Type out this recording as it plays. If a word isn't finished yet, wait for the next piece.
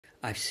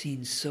I've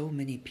seen so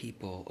many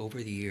people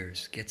over the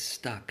years get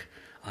stuck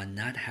on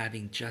not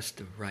having just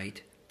the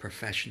right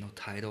professional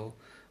title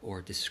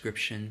or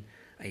description,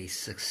 a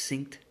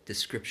succinct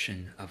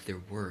description of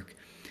their work.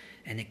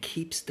 And it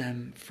keeps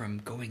them from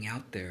going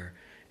out there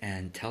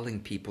and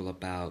telling people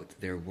about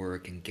their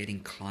work and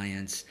getting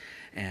clients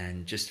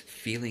and just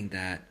feeling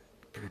that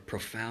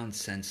profound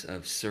sense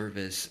of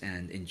service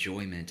and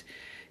enjoyment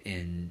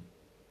in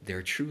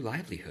their true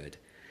livelihood.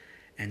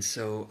 And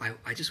so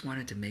I just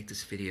wanted to make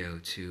this video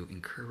to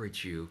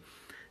encourage you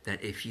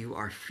that if you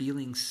are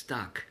feeling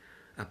stuck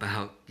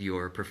about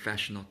your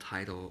professional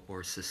title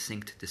or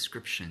succinct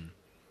description,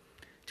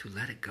 to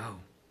let it go.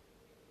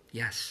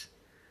 Yes,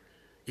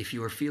 if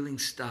you are feeling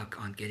stuck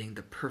on getting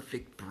the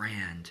perfect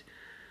brand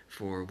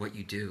for what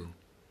you do,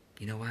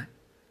 you know what?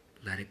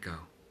 Let it go.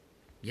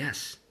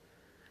 Yes,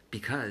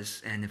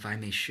 because, and if I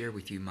may share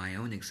with you my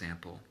own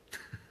example,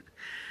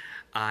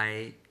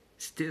 I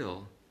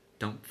still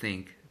don't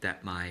think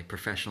that my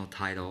professional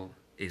title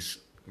is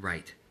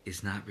right,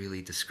 is not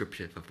really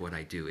descriptive of what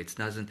I do. It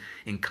doesn't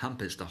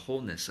encompass the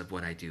wholeness of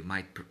what I do.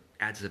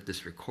 As of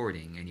this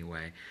recording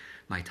anyway,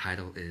 my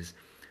title is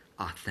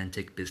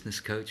Authentic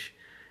Business Coach.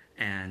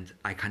 And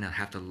I kind of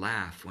have to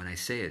laugh when I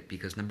say it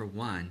because number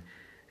one,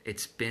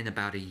 it's been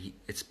about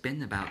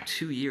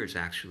 2 years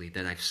actually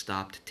that I've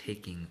stopped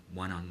taking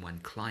one-on-one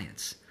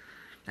clients.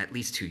 At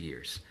least 2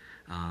 years.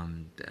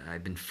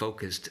 I've been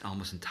focused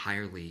almost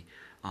entirely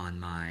on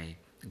my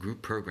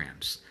group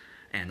programs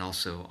and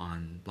also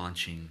on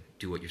launching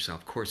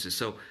do-it-yourself courses.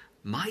 So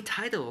my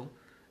title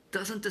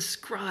doesn't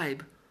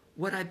describe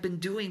what I've been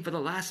doing for the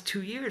last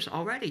 2 years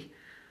already.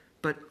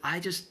 But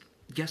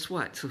guess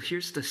what? So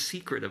here's the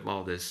secret of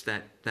all this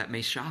that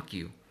may shock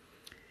you.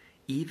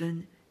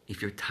 Even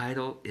if your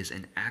title is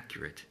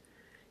inaccurate,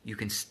 you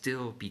can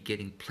still be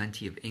getting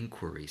plenty of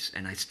inquiries.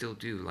 And I still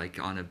do, like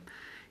on a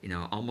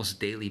almost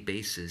daily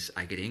basis,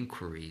 I get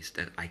inquiries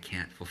that I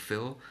can't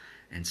fulfill.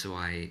 And so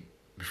I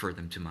refer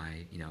them to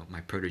my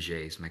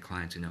proteges, my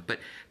clients who know. But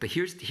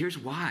here's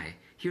why.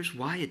 Here's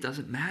why it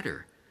doesn't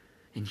matter.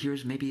 And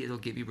maybe it'll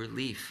give you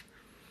relief.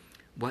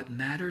 What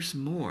matters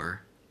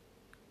more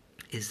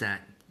is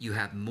that you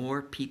have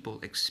more people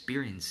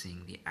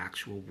experiencing the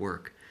actual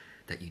work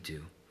that you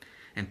do.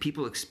 And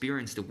people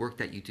experience the work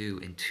that you do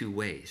in two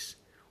ways.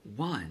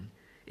 One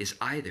is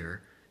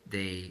either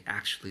they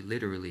actually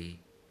literally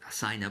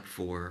sign up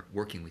for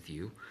working with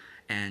you,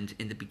 and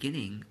in the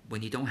beginning,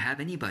 when you don't have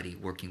anybody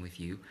working with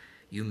you,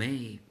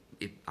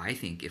 I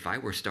think if I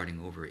were starting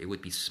over, it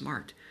would be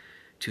smart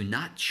to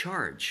not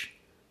charge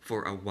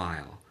for a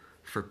while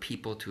for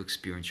people to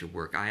experience your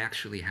work. I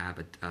actually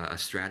have a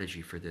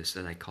strategy for this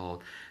that I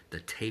call the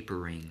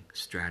tapering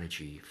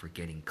strategy for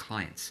getting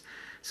clients.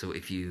 So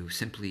if you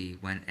simply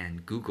went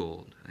and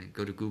go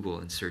to Google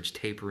and search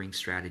tapering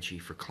strategy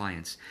for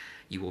clients,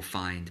 you will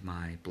find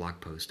my blog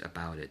post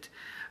about it.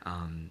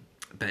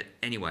 But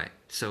anyway,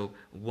 so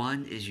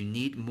one is you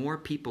need more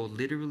people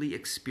literally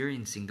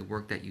experiencing the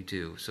work that you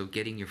do. So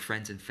getting your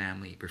friends and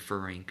family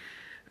referring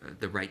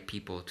the right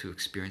people to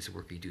experience the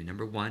work you do.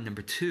 Number one.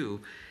 Number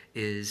two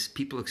is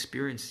people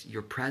experience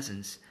your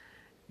presence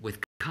with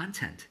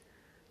content.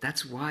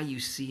 That's why you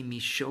see me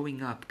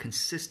showing up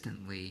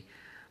consistently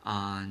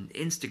on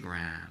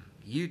Instagram,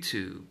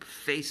 YouTube,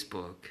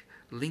 Facebook,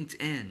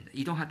 LinkedIn.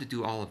 You don't have to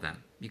do all of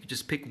them. You can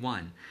just pick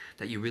one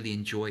that you really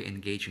enjoy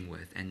engaging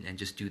with and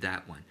just do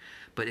that one.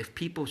 But if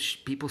people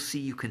see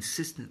you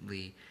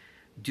consistently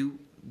do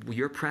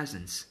your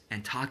presence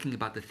and talking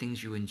about the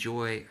things you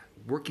enjoy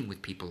working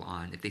with people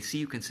on, if they see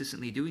you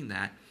consistently doing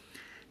that,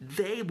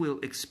 they will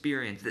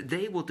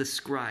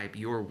describe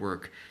your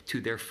work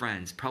to their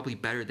friends probably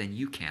better than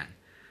you can.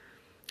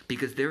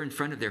 Because they're in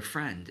front of their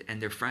friend,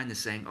 and their friend is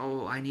saying,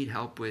 oh, I need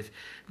help with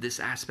this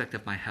aspect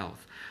of my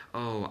health.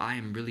 Oh, I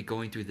am really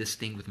going through this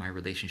thing with my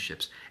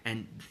relationships.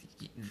 And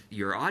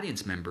your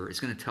audience member is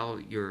going to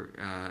tell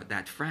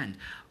that friend,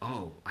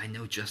 oh, I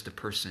know just a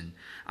person.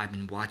 I've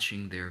been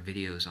watching their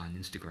videos on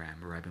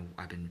Instagram, or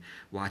I've been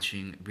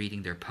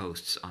reading their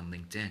posts on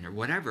LinkedIn, or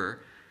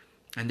whatever.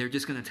 And they're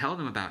just going to tell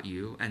them about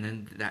you, and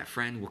then that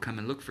friend will come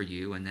and look for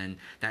you, and then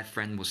that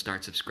friend will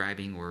start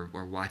subscribing or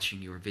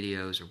watching your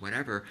videos or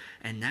whatever,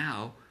 and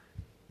now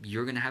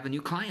you're going to have a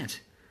new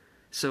client.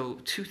 So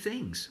two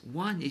things.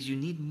 One is you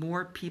need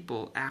more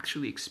people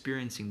actually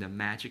experiencing the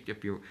magic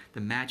of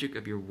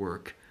your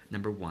work,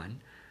 number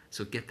one.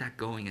 So get that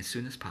going as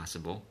soon as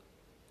possible.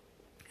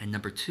 And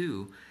number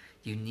two,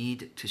 you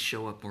need to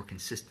show up more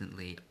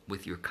consistently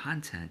with your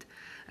content,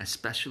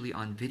 especially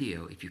on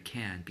video if you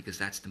can, because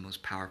that's the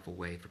most powerful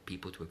way for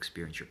people to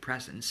experience your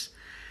presence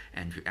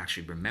and to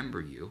actually remember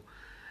you.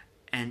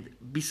 And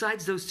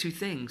besides those two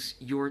things,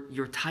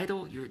 your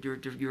title,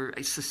 your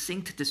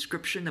succinct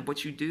description of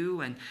what you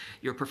do and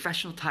your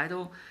professional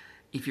title,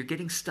 if you're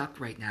getting stuck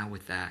right now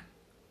with that,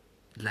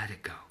 let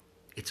it go.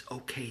 It's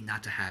okay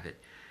not to have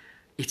it.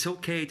 It's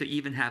okay to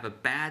even have a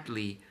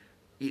badly...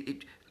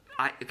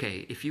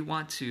 if you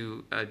want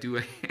to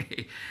do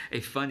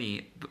a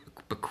funny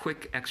But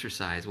quick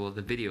exercise, well,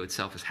 the video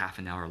itself is half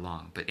an hour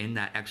long. But in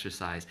that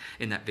exercise,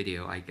 in that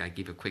video, I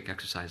give a quick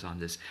exercise on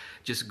this.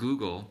 Just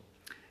Google,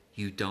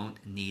 you don't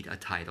need a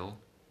title,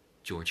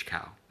 George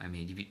Cow. I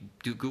mean, if you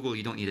do Google,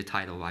 you don't need a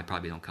title, I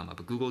probably don't come up.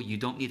 But Google, you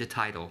don't need a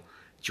title,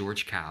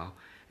 George Cow,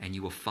 and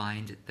you will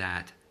find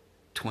that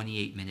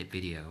 28-minute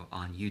video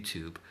on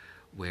YouTube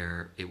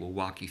where it will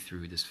walk you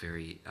through this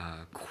very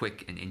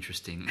quick and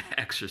interesting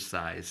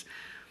exercise.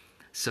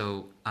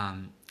 So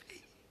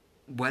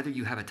whether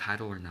you have a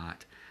title or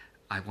not,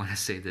 I want to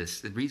say this.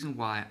 The reason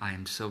why I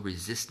am so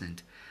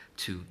resistant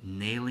to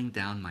nailing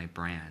down my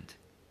brand,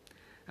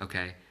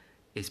 okay,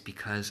 is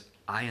because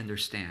I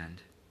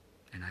understand,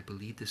 and I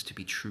believe this to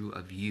be true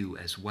of you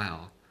as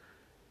well,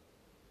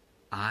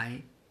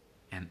 I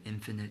am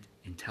infinite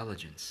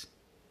intelligence.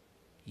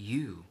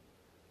 You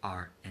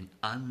are an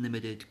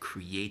unlimited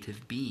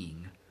creative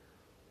being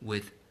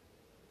with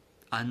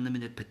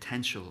unlimited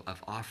potential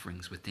of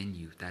offerings within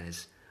you that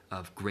is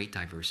of great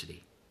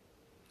diversity.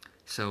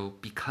 So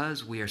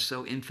because we are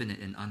so infinite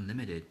and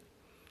unlimited,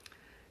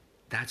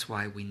 that's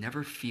why we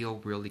never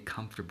feel really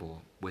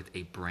comfortable with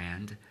a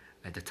brand,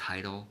 the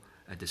title,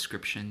 a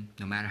description.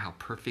 No matter how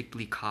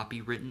perfectly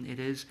copywritten it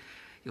is,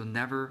 you'll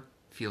never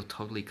feel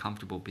totally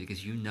comfortable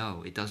because you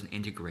know it doesn't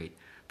integrate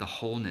the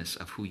wholeness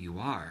of who you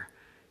are,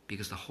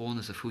 because the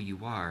wholeness of who you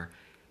are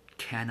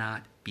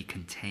cannot be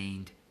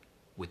contained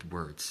with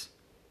words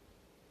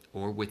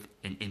or with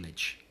an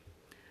image.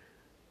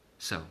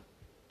 So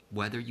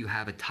whether you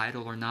have a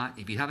title or not,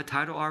 if you have a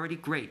title already,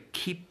 great.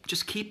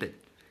 Just keep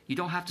it. You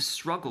don't have to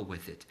struggle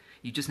with it.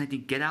 You just need to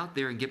get out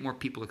there and get more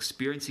people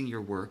experiencing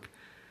your work,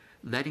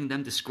 letting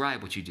them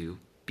describe what you do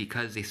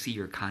because they see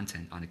your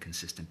content on a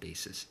consistent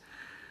basis.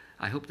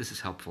 I hope this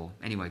is helpful.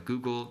 Anyway,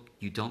 Google,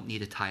 you don't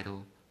need a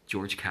title,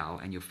 George Cow,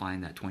 and you'll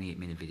find that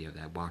 28-minute video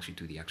that walks you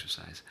through the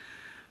exercise.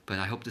 But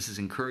I hope this is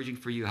encouraging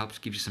for you, helps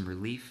give you some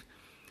relief.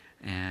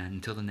 And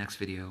until the next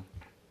video,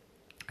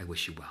 I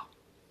wish you well.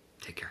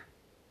 Take care.